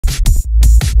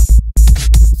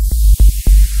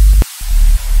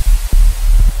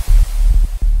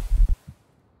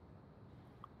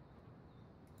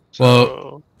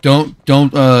Well,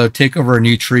 don't take over a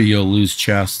new tree. You'll lose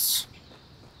chests.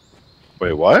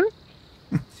 Wait, what?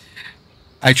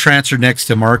 I transferred next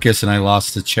to Marcus and I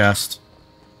lost the chest.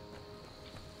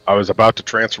 I was about to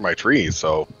transfer my tree,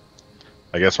 so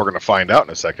I guess we're gonna find out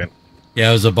in a second. Yeah,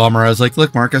 it was a bummer. I was like,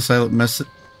 "Look, Marcus, I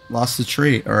lost the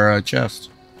tree or a chest."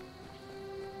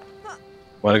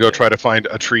 Want to go try to find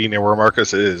a tree near where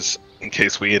Marcus is, in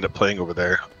case we end up playing over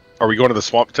there. Are we going to the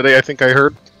swamp today? I think I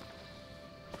heard.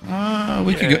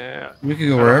 We could go. We could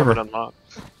go wherever. How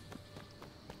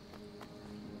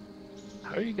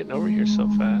are you getting over here so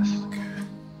fast?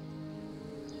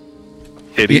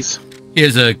 Titties. He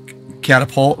has a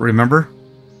catapult. Remember?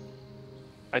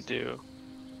 I do.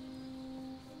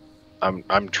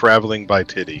 I'm traveling by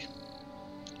titty.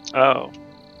 Oh.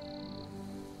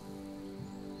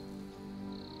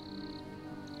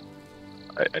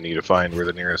 I need to find where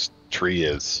the nearest tree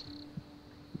is.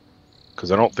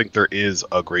 Because I don't think there is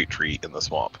a great tree in the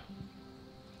swamp.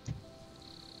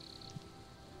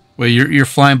 Wait, you're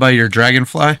flying by your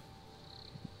dragonfly?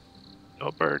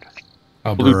 No bird.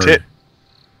 Oh, Blue bird. tit.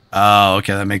 Oh,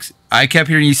 okay, that makes... I kept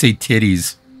hearing you say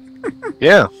titties.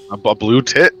 Yeah, a blue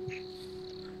tit.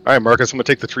 Alright, Marcus, I'm going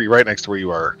to take the tree right next to where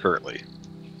you are currently.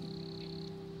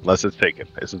 Unless it's taken.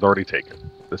 This is already taken.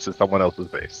 This is someone else's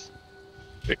base.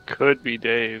 It could be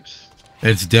Dave's.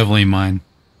 It's definitely mine.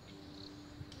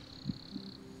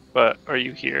 But are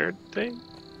you here, Dave?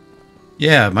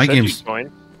 Yeah, my game's... My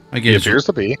It game's appears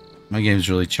to be. My game's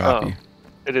really choppy. Oh,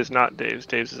 it is not Dave's.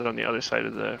 Dave's is on the other side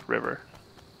of the river.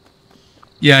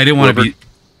 Yeah, I didn't want to be...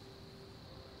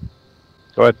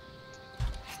 Go ahead.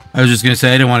 I was just going to say,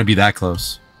 I didn't want to be that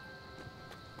close.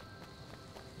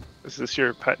 Is this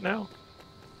your pet now?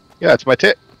 Yeah, it's my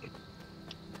tit.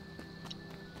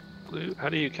 Blue, how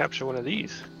do you capture one of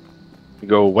these? You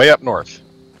go way up north.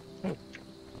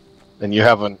 And you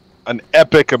have an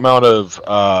epic amount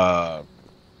of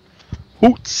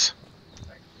hoots.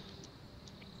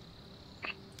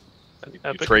 An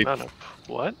epic trade amount of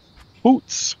what?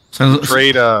 hoots. Sounds,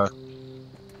 Trade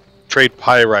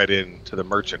pyrite in to the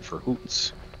merchant for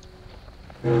hoots.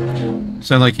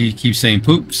 sound like he keeps saying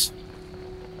poops.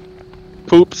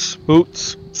 Poops,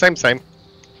 hoots, same.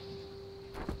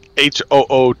 Hoots.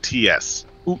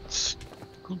 Hoots.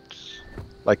 Hoots.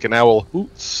 Like an owl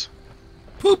hoots.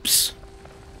 Poops.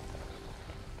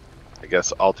 I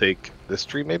guess I'll take this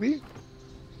tree maybe?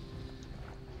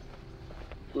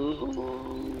 There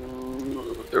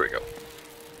we go.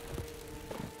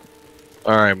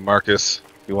 Alright, Marcus,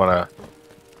 you wanna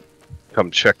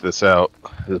come check this out?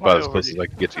 This is about as close as I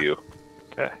can get to you.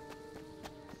 Okay.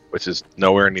 Which is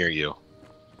nowhere near you.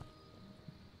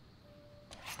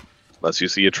 Unless you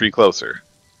see a tree closer.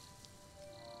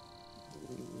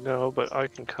 No, but I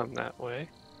can come that way.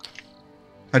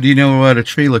 How do you know what a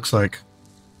tree looks like?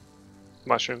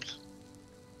 Mushrooms.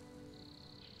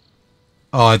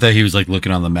 Oh, I thought he was like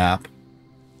looking on the map.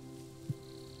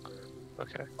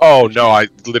 Okay. Oh no, I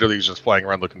literally was just flying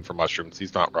around looking for mushrooms.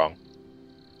 He's not wrong.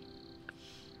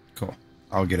 Cool.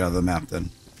 I'll get out of the map then.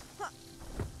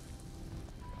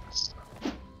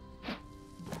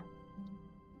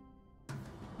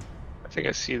 I think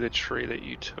I see the tree that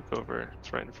you took over.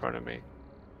 It's right in front of me.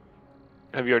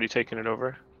 Have you already taken it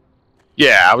over?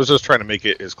 Yeah, I was just trying to make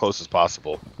it as close as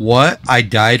possible. What? I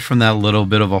died from that little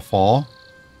bit of a fall?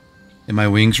 And my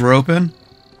wings were open?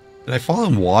 Did I fall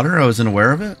in water? I wasn't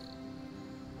aware of it?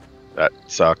 That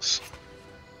sucks.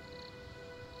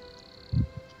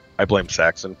 I blame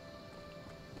Saxon.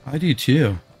 I do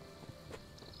too.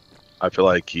 I feel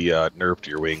like he nerfed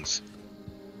your wings.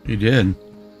 He did.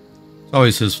 It's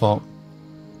always his fault.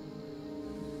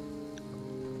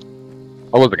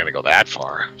 I wasn't going to go that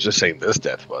far. Just saying this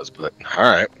death was, but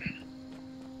alright.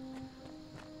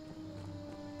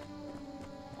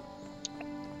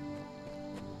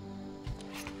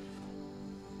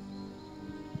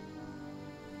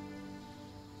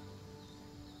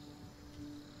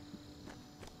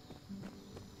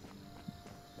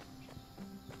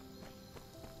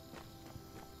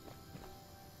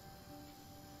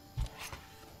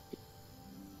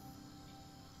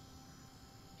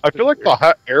 I feel like the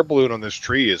hot air balloon on this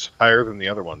tree is higher than the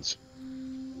other ones.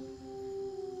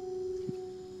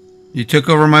 You took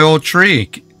over my old tree.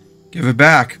 Give it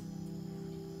back.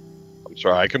 I'm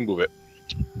sorry, I can move it.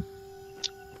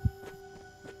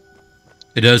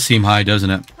 It does seem high, doesn't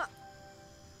it?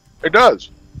 It does.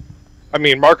 I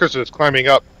mean, Marcus is climbing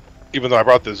up, even though I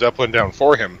brought the Zeppelin down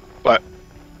for him, but...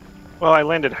 Well, I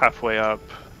landed halfway up.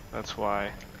 That's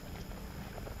why.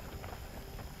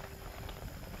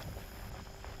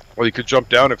 Well, you could jump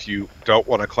down if you don't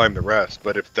want to climb the rest,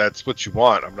 but if that's what you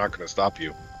want, I'm not going to stop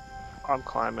you. I'm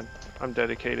climbing. I'm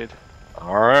dedicated.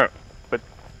 All right. But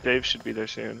Dave should be there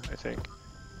soon, I think.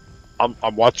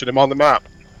 I'm watching him on the map.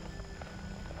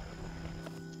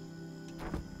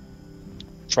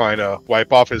 Trying to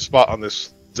wipe off his spot on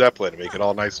this Zeppelin and make it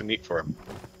all nice and neat for him.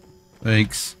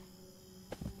 Thanks.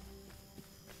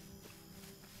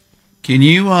 Can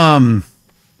you run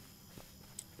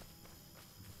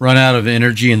out of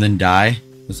energy and then die?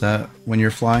 Is that when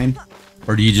you're flying?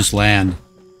 Or do you just land?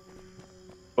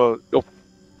 Well,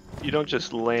 you don't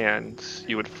just land,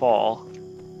 you would fall.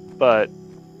 But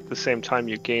at the same time,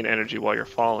 you gain energy while you're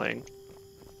falling.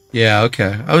 Yeah,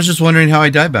 okay. I was just wondering how I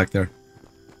died back there.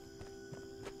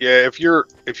 Yeah, if you're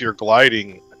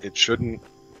gliding, it shouldn't.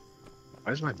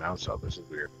 Why is my mouse up? This is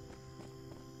weird.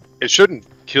 It shouldn't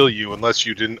kill you unless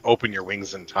you didn't open your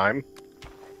wings in time.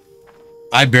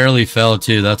 I barely fell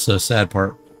too. That's the sad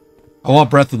part. I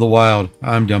want Breath of the Wild.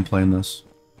 I'm done playing this.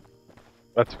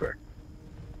 That's fair.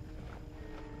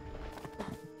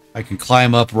 I can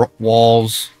climb up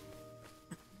walls.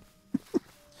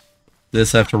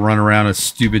 This I have to run around a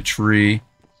stupid tree.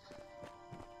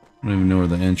 I don't even know where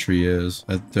the entry is.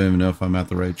 I don't even know if I'm at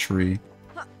the right tree.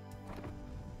 As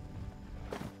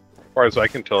far as I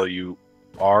can tell, you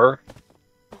are.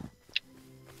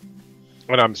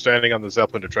 When I'm standing on the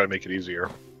Zeppelin to try to make it easier.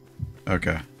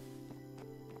 Okay.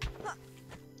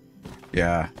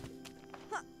 Yeah.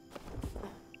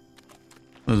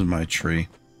 This is my tree.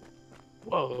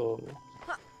 Whoa.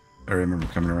 I remember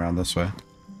coming around this way.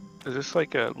 Is this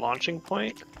like a launching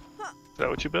point? Is that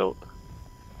what you built?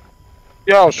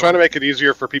 Yeah, I was trying to make it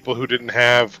easier for people who didn't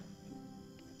have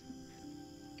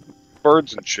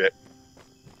birds and shit.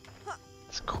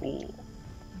 It's cool.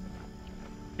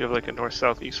 You have like a north,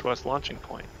 south, east, west launching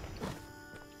point.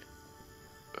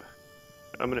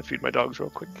 I'm gonna feed my dogs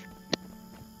real quick.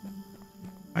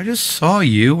 I just saw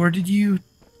you. Where did you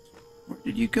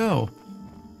go?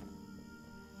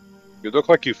 You look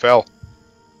like you fell.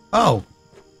 Oh.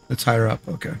 It's higher up.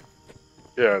 Okay.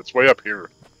 Yeah, it's way up here.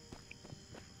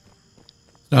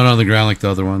 Not on the ground like the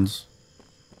other ones.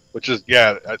 Which is,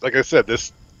 yeah, like I said,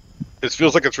 this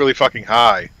feels like it's really fucking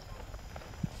high.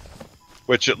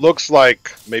 Which it looks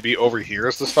like maybe over here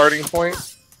is the starting point.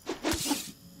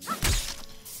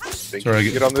 Think you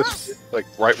can get on this, like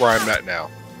right where I'm at now.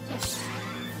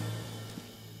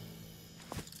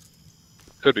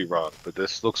 Could be wrong, but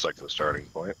this looks like the starting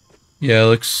point. Yeah, it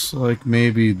looks like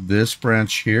maybe this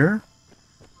branch here.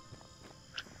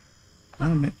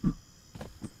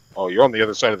 Oh, you're on the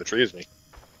other side of the tree as me.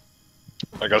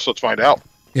 I guess let's find out.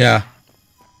 Yeah.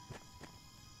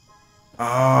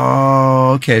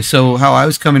 Oh, okay. So how I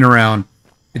was coming around,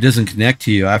 it doesn't connect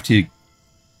to you. I have to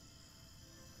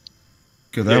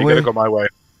go that Yeah, you way. gotta go my way.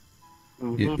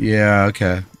 Yeah.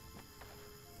 Okay.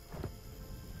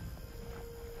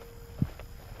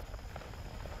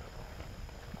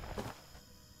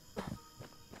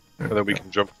 And then we can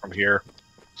jump from here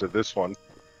to this one.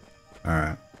 All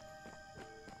right.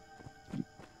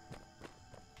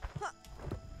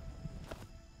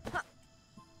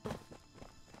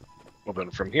 Well,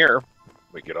 then from here,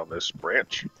 we get on this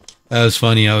branch. That was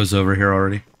funny. I was over here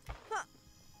already.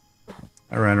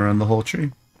 I ran around the whole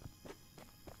tree.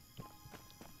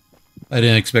 I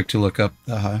didn't expect to look up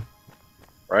that high.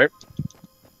 Right?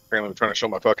 Apparently I'm trying to show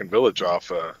my fucking village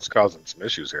off. It's causing some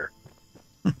issues here.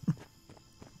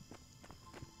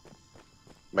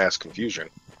 Mass confusion.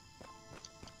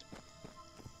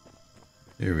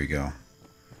 Here we go.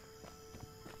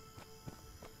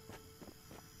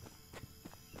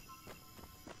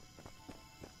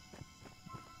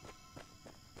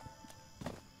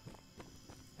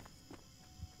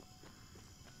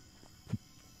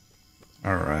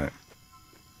 All right.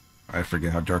 I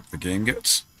forget how dark the game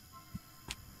gets.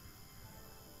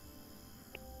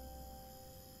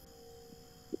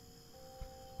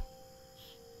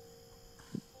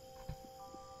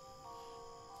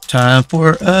 Time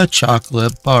for a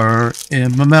chocolate bar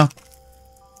in my mouth.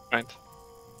 Right.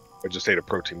 I just ate a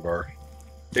protein bar.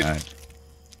 Alright.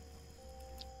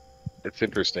 It's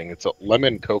interesting. It's a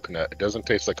lemon coconut. It doesn't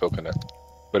taste like coconut,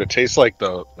 but it tastes like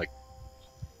the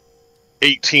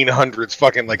 1800s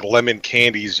fucking like lemon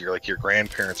candies your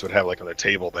grandparents would have like on the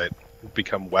table that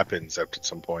become weapons at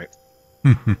some point.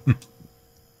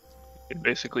 It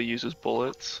basically uses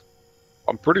bullets.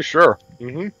 I'm pretty sure.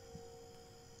 Mm-hmm.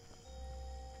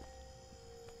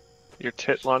 Your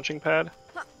tit launching pad?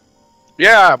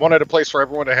 Yeah, I wanted a place for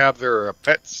everyone to have their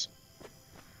pets.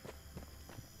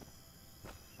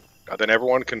 And then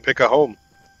everyone can pick a home.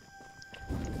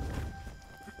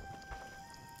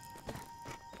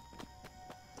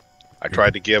 I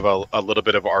tried to give a little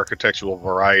bit of architectural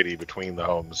variety between the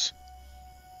homes.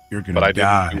 You're But gonna I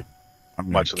die. didn't. I'm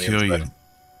gonna much on the kill you. inside.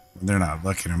 They're not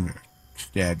looking. I'm gonna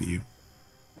stab you.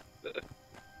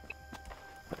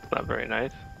 That's not very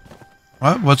nice.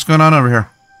 What? What's going on over here?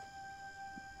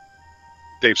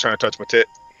 Dave's trying to touch my tit.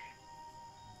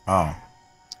 Oh.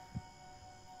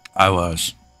 I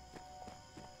was.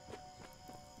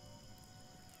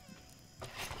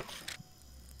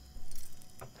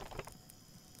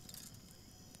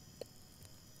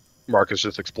 Mark is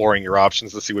just exploring your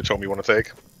options to see which home you want to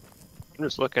take. I'm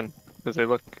just looking because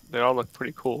they all look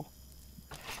pretty cool.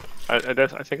 I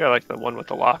think I like the one with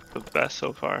the lock the best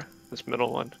so far. This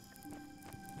middle one.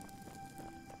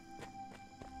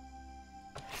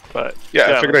 But Yeah,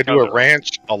 I figured let's I'd do go a to-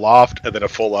 ranch, a loft, and then a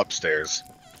full upstairs.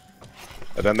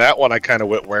 And then that one I kind of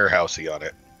went warehousey on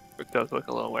it. It does look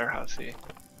a little warehousey.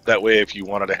 That way, if you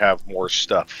wanted to have more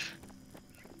stuff,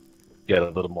 you had a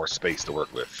little more space to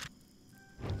work with.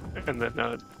 And then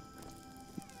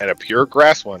And a pure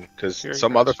grass one, because Pure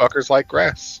some grass. motherfuckers like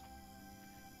grass.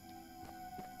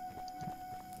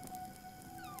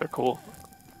 they're cool.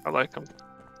 I like them.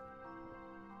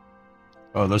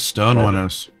 Oh, the stone Yeah. one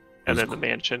is And then the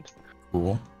mansion.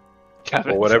 cool.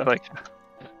 Kevin, whatever. like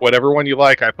Whatever one you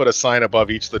like, I put a sign above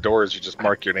each of the doors. You just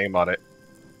mark your name on it.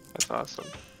 that's awesome.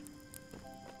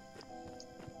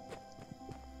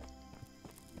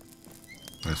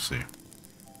 Let's see.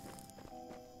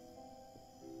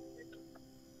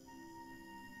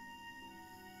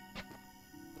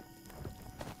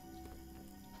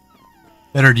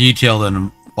 Better detail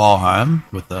than Valheim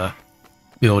with the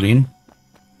building.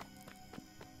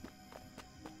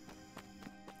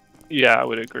 Yeah, I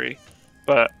would agree.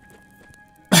 But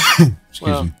Excuse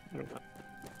well, me.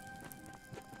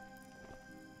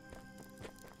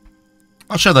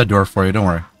 I'll shut that door for you. Don't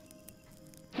worry.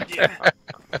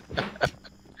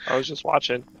 I was just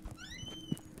watching.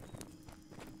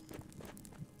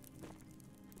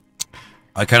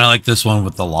 I kind of like this one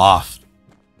with the loft.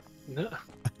 No.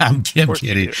 I'm course you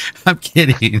kidding. do. I'm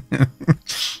kidding.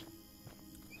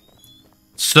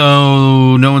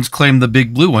 So no one's claimed the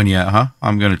big blue one yet, huh?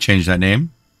 I'm gonna change that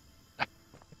name.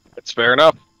 It's fair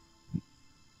enough.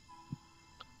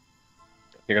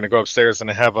 You're gonna go upstairs and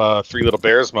have a Three Little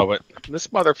Bears moment. This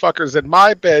motherfucker's in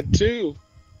my bed too.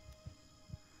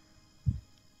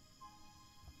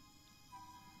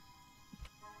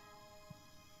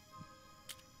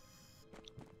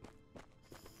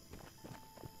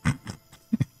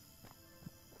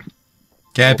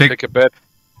 Okay, We'll pick a bed.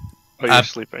 Oh, you're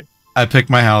sleeping. I picked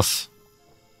my house.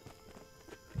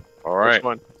 All right. Which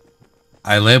one?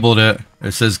 I labeled it.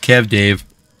 It says Kev Dave,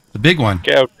 the big one.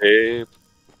 Get out, Dave.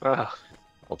 Ah,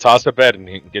 We'll toss a bed and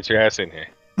you can get your ass in here.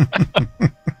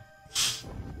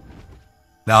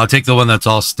 Now I'll take the one that's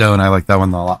all stone. I like that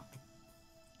one a lot.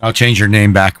 I'll change your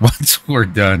name back once we're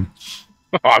done.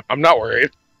 I'm not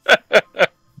worried.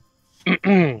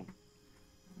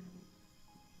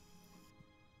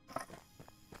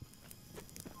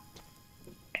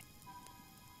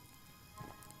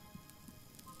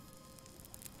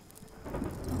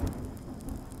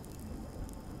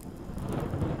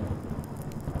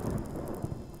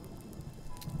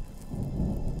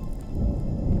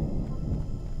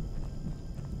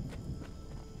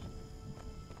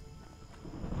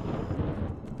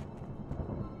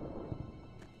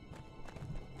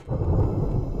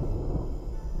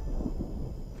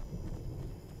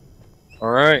 All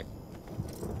right.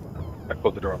 I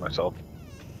closed the door on myself.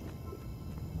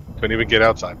 Couldn't even get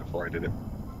outside before I did it.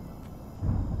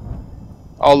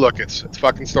 Oh look, it's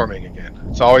fucking storming again.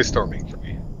 It's always storming for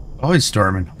me. Always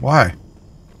storming. Why?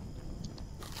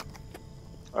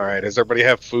 All right, does everybody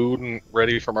have food and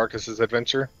ready for Marcus's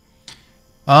adventure?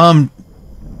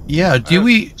 Yeah. Do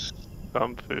we?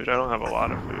 some food. I don't have a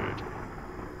lot of food.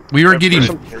 We were I've getting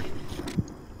some-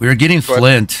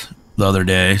 flint the other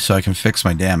day, so I can fix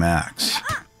my damn axe.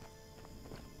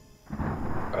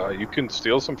 You can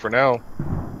steal some for now.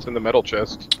 It's in the metal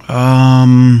chest.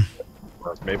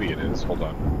 Or maybe it is. Hold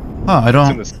on. Oh, I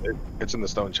It's don't. in the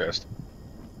stone chest.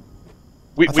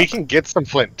 We can get some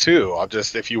flint too. I'll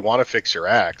just if you want to fix your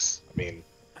axe. I mean,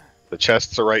 the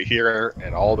chests are right here,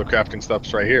 and all the crafting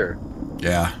stuff's right here.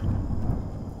 Yeah.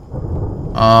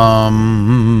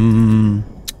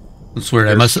 That's weird.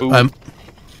 I There's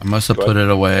must have Go put it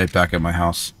away back at my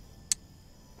house.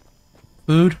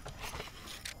 Food.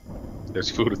 There's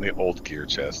food in the old gear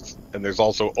chest, and there's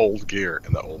also old gear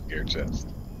in the old gear chest.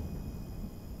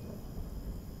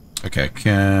 Okay.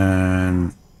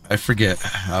 Can I forget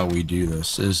how we do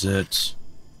this? Is it?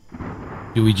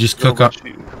 Do we just cook on?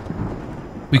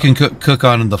 We can cook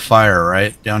on the fire,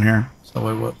 right down here. So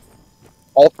wait, what?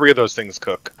 All three of those things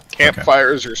cook.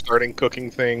 Campfire is your starting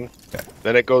cooking thing. Okay.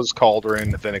 Then it goes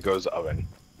cauldron. Then it goes oven.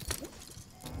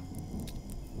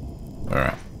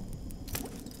 Alright.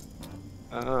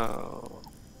 Oh.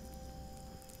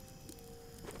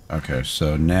 Okay,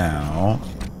 so now...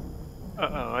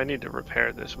 Uh-oh, I need to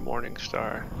repair this Morning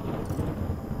Star.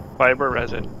 Fiber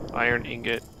resin, iron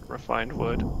ingot, refined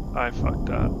wood. I fucked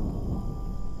up.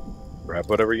 Grab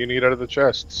whatever you need out of the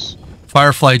chests.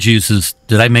 Firefly juices.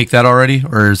 Did I make that already?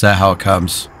 Or is that how it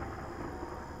comes?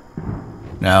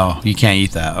 No, you can't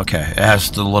eat that. Okay. It has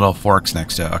the little forks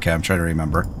next to it. Okay, I'm trying to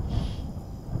remember.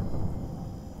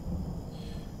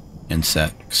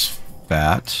 Insects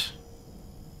fat.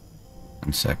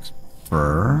 Insect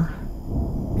fur.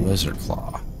 Lizard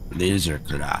claw. Lizard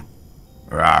claw.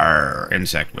 Rawr,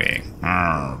 insect wing.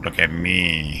 Rawr, look at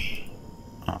me.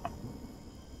 Oh.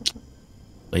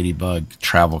 Ladybug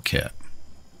travel kit.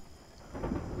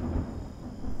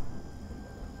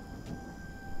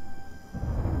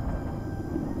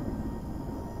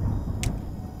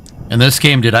 In this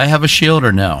game, did I have a shield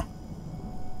or no?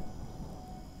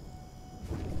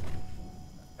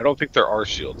 I don't think there are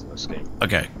shields in this game.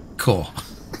 Okay, cool.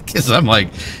 Because I'm like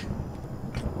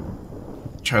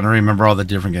trying to remember all the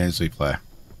different games we play.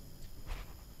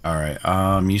 All right.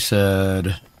 You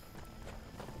said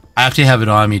I have to have it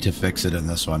on me to fix it in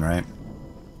this one, right?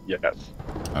 Yes.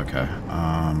 Okay.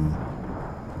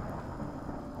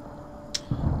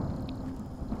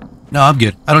 No, I'm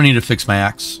good. I don't need to fix my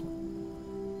axe.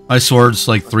 My sword's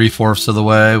like 3/4 of the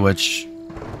way, which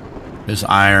is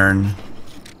iron.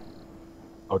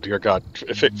 Oh dear God!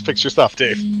 Fix your stuff,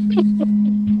 Dave.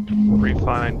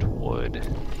 Refined wood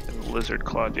and lizard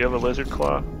claw. Do you have a lizard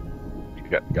claw?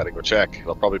 You gotta go check.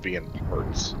 It'll probably be in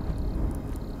parts.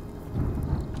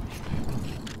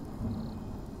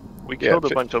 We killed a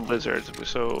bunch of lizards,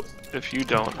 so if you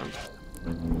don't,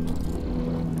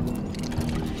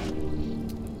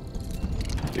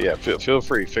 Yeah, feel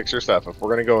free. Fix your stuff. If we're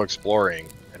gonna go exploring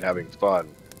and having fun,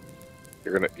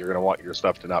 you're gonna want your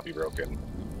stuff to not be broken.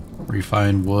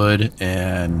 Refined wood,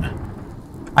 and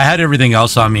I had everything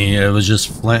else on me. It was just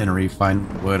flint and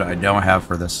refined wood I don't have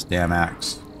for this damn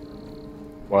axe.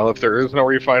 Well, if there is no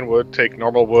refined wood, take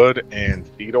normal wood and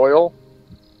seed oil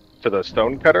to the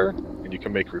stone cutter, and you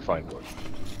can make refined wood.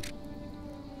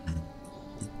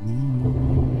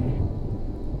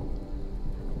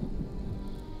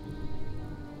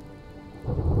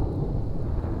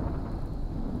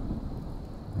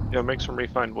 yeah, make some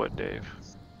refined wood, Dave.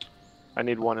 I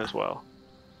need one as well.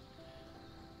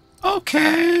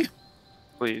 Okay.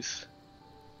 Please.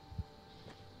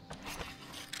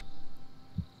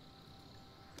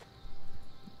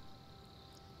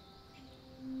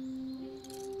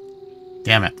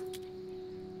 Damn it.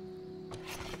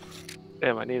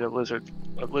 Damn, I need a lizard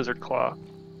claw.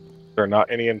 There are not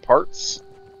any in parts.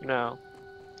 No.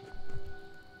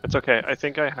 It's okay. I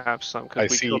think I have some. I we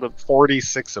see killed a...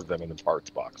 46 of them in the parts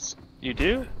box. You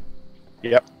do?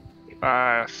 Yep.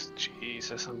 Ah,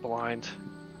 Jesus, I'm blind.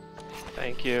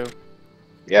 Thank you.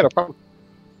 Yeah, no problem.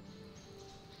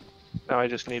 Now I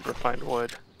just need refined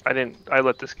wood. I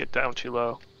let this get down too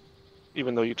low.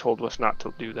 Even though you told us not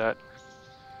to do that.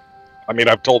 I mean,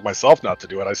 I've told myself not to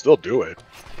do it. I still do it.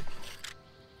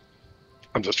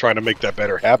 I'm just trying to make that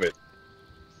better habit.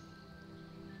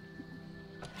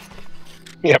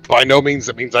 Yeah, by no means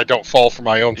it means I don't fall for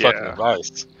my own fucking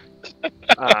advice.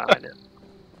 I know.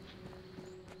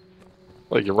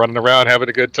 Like, you're running around having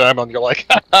a good time, and you're like,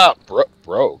 haha,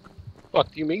 broke.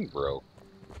 Fuck do you mean, bro?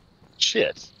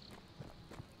 Shit.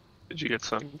 Did you get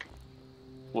some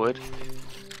wood?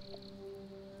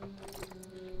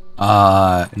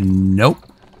 Nope.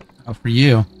 How for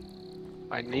you?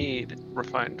 I need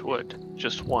refined wood.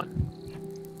 Just one.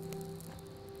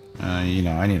 You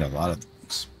know, I need a lot of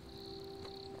things.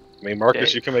 I mean, Marcus,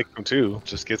 Okay. you can make them too.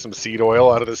 Just get some seed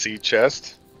oil out of the seed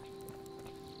chest.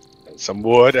 And some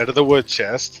wood out of the wood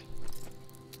chest.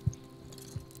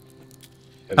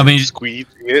 And I mean, squeeze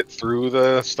it through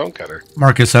the stone cutter.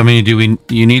 Marcus, how many do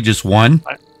you need? Just one?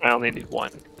 I only need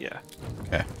one. Yeah.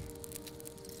 Okay.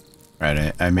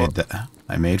 Right, I made that.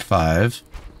 I made 5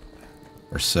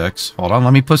 or 6. Hold on,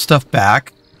 let me put stuff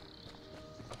back.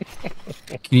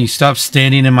 Can you stop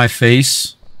standing in my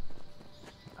face?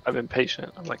 I've been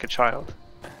patient. I'm like a child.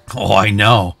 Oh, I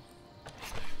know.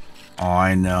 Oh,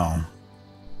 I know.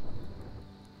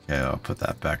 Okay, I'll put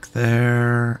that back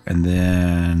there. And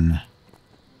then...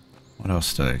 what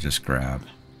else did I just grab?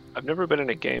 I've never been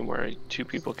in a game where 2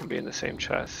 people can be in the same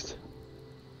chest.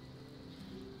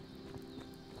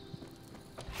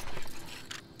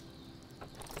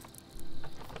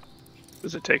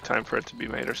 Does it take time for it to be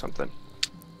made or something?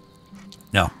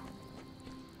 No.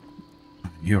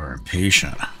 You are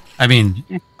impatient. I mean,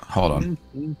 Hold on.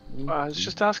 I was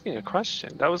just asking a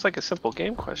question. That was like a simple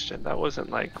game question. That wasn't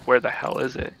like, where the hell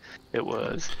is it? It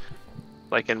was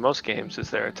like, in most games, is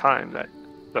there a time that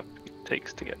stuff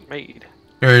takes to get made?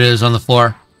 There it is on the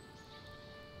floor.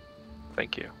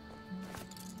 Thank you.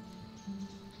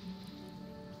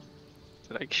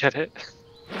 Did I get it?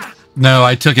 No,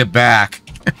 I took it back.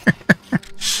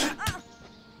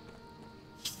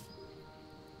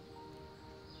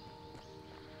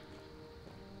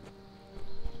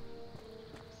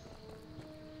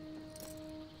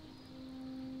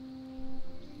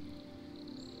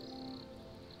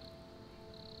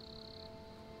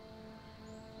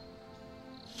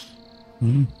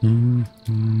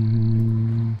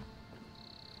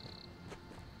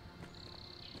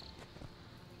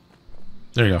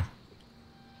 There you go.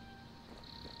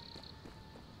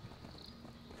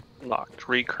 Locked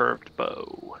recurved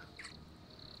bow.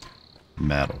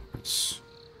 Metals.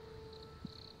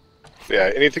 Yeah,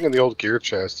 anything in the old gear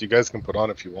chest, you guys can put on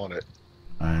if you want it.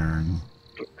 Iron.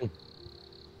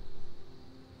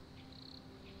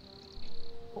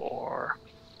 Or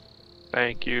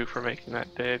thank you for making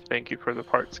that, Dave. Thank you for the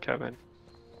parts, Kevin.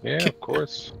 Yeah, of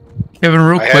course.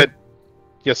 Kevin,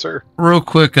 Yes, sir. real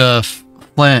quick,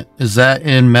 Flint, is that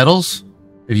in metals?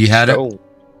 Have you had it? Stone.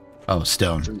 Oh,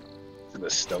 stone. It's in the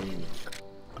stone.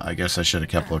 I guess I should have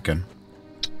kept looking.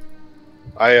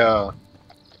 I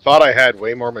thought I had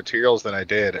way more materials than I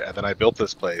did, and then I built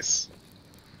this place.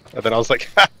 And then I was like,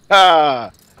 ha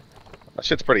ha! That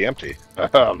shit's pretty empty.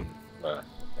 I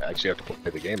actually have to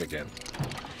play the game again.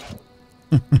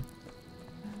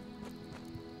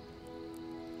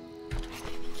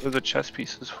 What are the chess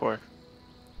pieces for?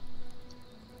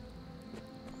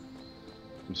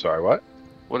 I'm sorry, what?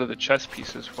 What are the chess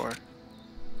pieces for?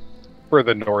 For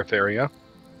the north area.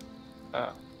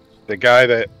 Oh. The guy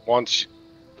that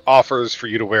offers for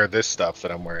you to wear this stuff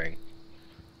that I'm wearing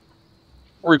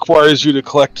requires you to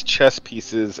collect chess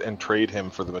pieces and trade him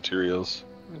for the materials.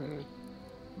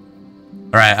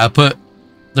 All right,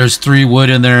 there's 3 wood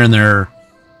in there, and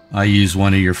I use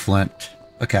one of your flint.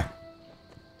 Okay.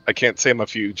 I can't say I'm a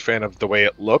huge fan of the way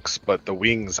it looks, but the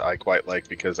wings I quite like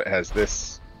because it has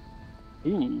this.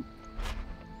 Ooh.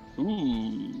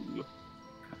 Ooh.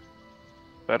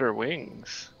 Better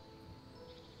wings.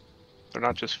 They're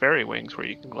not just fairy wings where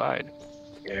you can glide.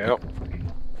 Yeah.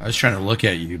 I was trying to look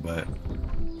at you, but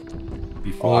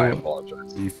you flew, I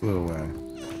apologize. you flew away.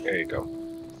 There you go.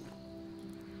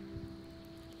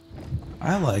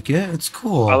 I like it. It's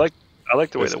cool. I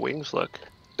like the way the wings look.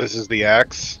 This is the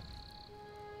axe.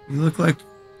 You look like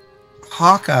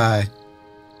Hawkeye.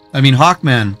 I mean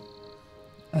Hawkman.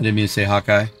 I didn't mean to say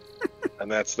Hawkeye. And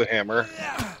that's the hammer.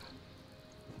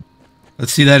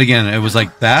 Let's see that again. It was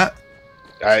like that?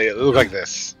 It looked like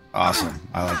this. Awesome.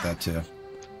 I like that too.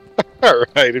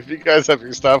 Alright, if you guys have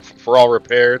your stuff, if we're all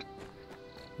repaired,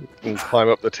 you can climb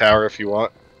up the tower if you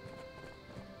want.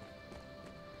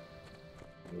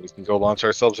 We can go launch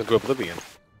ourselves into oblivion.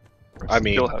 I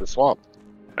mean, the swamp.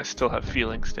 I still have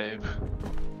feelings, Dave.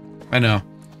 I know.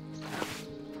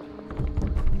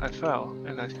 I fell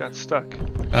and I got stuck.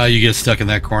 You get stuck in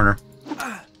that corner.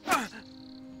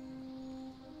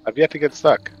 I've yet to get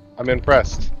stuck. I'm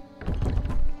impressed.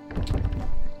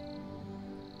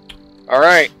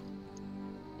 Alright.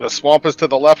 The swamp is to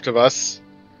the left of us.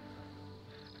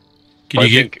 Can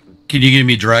you give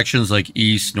me directions like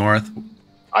east, north?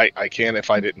 I can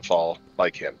if I didn't fall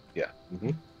like him. Yeah.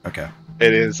 Okay.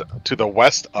 It is to the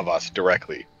west of us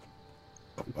directly.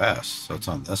 The west. So it's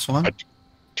on this one? I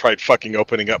tried fucking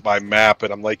opening up my map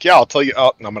and I'm like, yeah, I'll tell you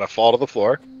out, and I'm gonna fall to the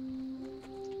floor.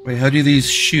 Wait, how do these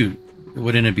shoot?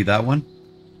 Wouldn't it be that one?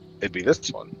 It'd be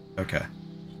this one. Okay.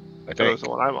 I That was think. the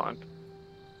one I'm on.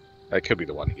 That could be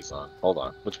the one he's on. Hold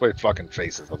on. Which way fucking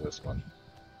faces on this one?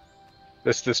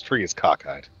 This tree is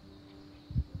cockeyed.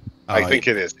 I think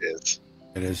it is his.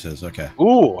 It is his, okay.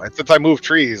 Ooh, and since I moved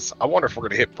trees, I wonder if we're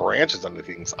gonna hit branches under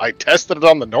things. I tested it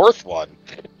on the north one.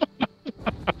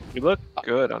 You look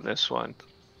good on this one.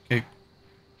 Okay.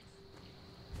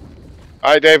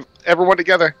 Alright, Dave. Everyone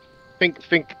together.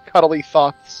 Think cuddly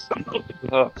thoughts.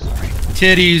 Oh,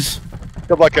 Titties.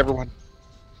 Good luck, everyone.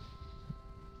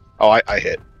 Oh, I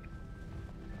hit.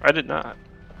 I did not.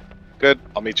 Good.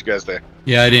 I'll meet you guys there.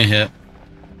 Yeah, I didn't hit.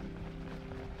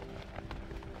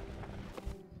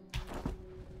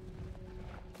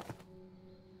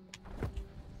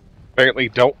 Apparently,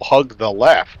 don't hug the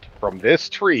left from this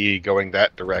tree going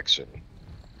that direction.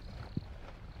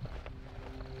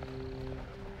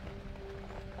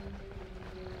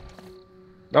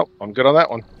 Nope, I'm good on that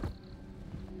one.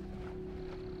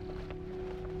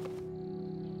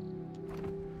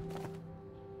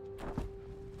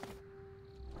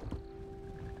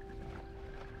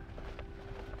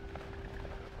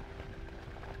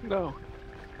 No.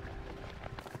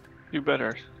 You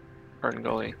better, Pardon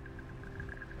Gully.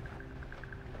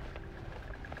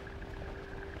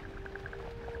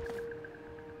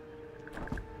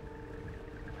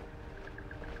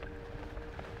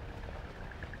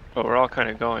 But we're all kind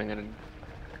of going in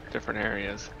different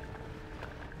areas.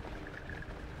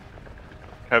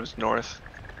 Kev's north,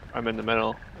 I'm in the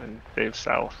middle, and Dave's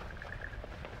south.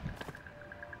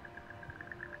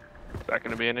 Is that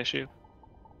going to be an issue?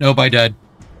 Nope, I died.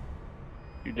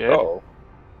 You did? Oh.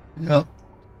 Yep.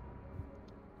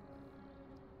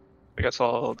 I guess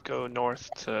I'll go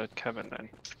north to Kevin then.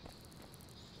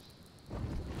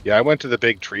 Yeah, I went to the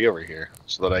big tree over here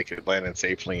so that I could land in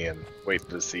safely and wait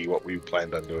to see what we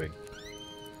planned on doing.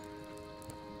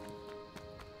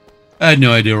 I had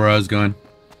no idea where I was going.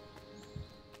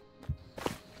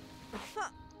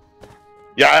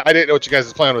 Yeah, I didn't know what you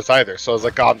guys' plan was either, so I was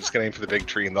like, oh, I'm just gonna aim for the big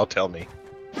tree and they'll tell me.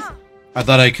 I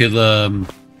thought I could,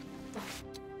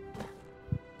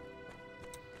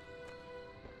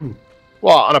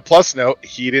 Well, on a plus note,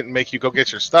 he didn't make you go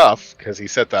get your stuff because he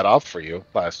set that off for you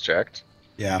last checked.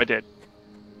 yeah. I did.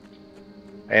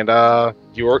 And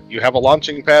you have a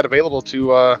launching pad available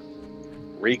to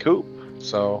recoup.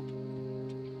 So,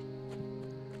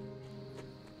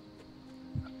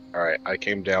 all right, I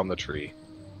came down the tree.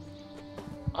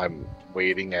 I'm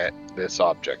waiting at this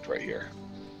object right here.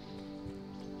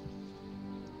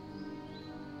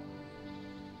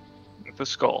 The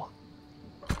skull.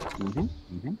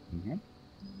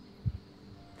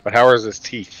 But how are his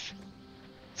teeth?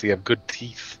 Does he have good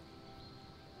teeth?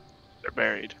 They're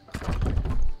buried.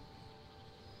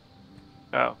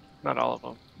 Oh, not all of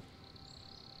them.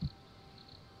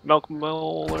 Milk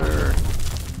molar.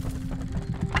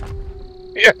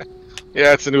 Yeah,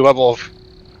 it's a new level of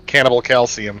cannibal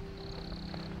calcium.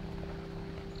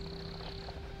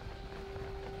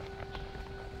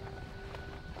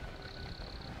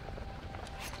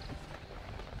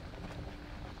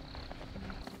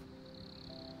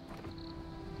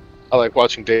 I like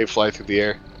watching Dave fly through the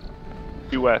air.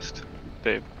 Due west,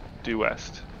 Dave. Due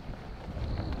west.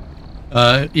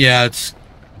 Yeah,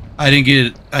 I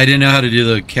didn't know how to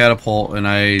do the catapult, and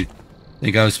I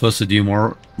think I was supposed to do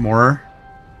more.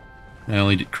 I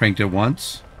only cranked it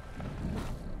once.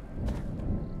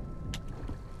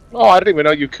 Oh, I didn't even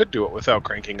know you could do it without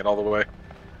cranking it all the way.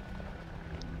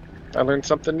 I learned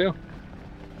something new.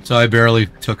 So I barely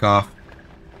took off.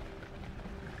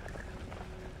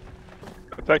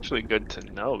 It's actually good to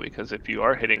know because if you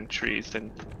are hitting trees,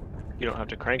 then you don't have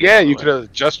to crank. Yeah, it all you the could way.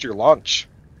 adjust your launch.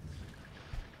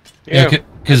 Yeah,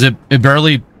 because it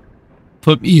barely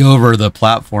put me over the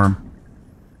platform.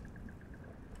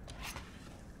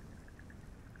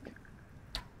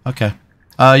 Okay.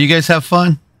 You guys have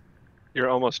fun. You're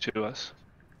almost to us.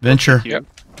 Venture. Yep.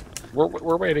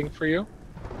 We're waiting for you.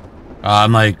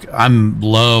 I'm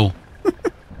low.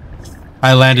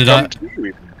 I landed on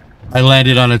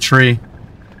a tree.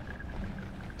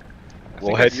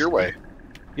 We'll head your way.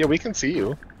 Yeah, we can see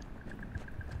you.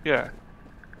 Yeah.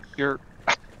 You're.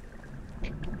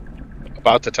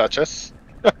 About to touch us.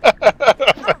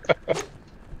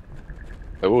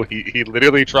 Oh, he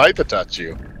literally tried to touch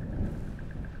you.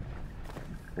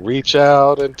 Reach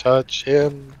out and touch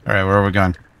him. All right, where are we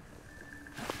going?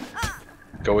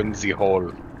 Go in the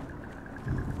hole.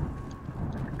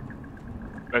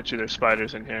 Bet you there's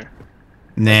spiders in here.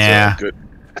 Nah.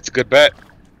 That's a good bet.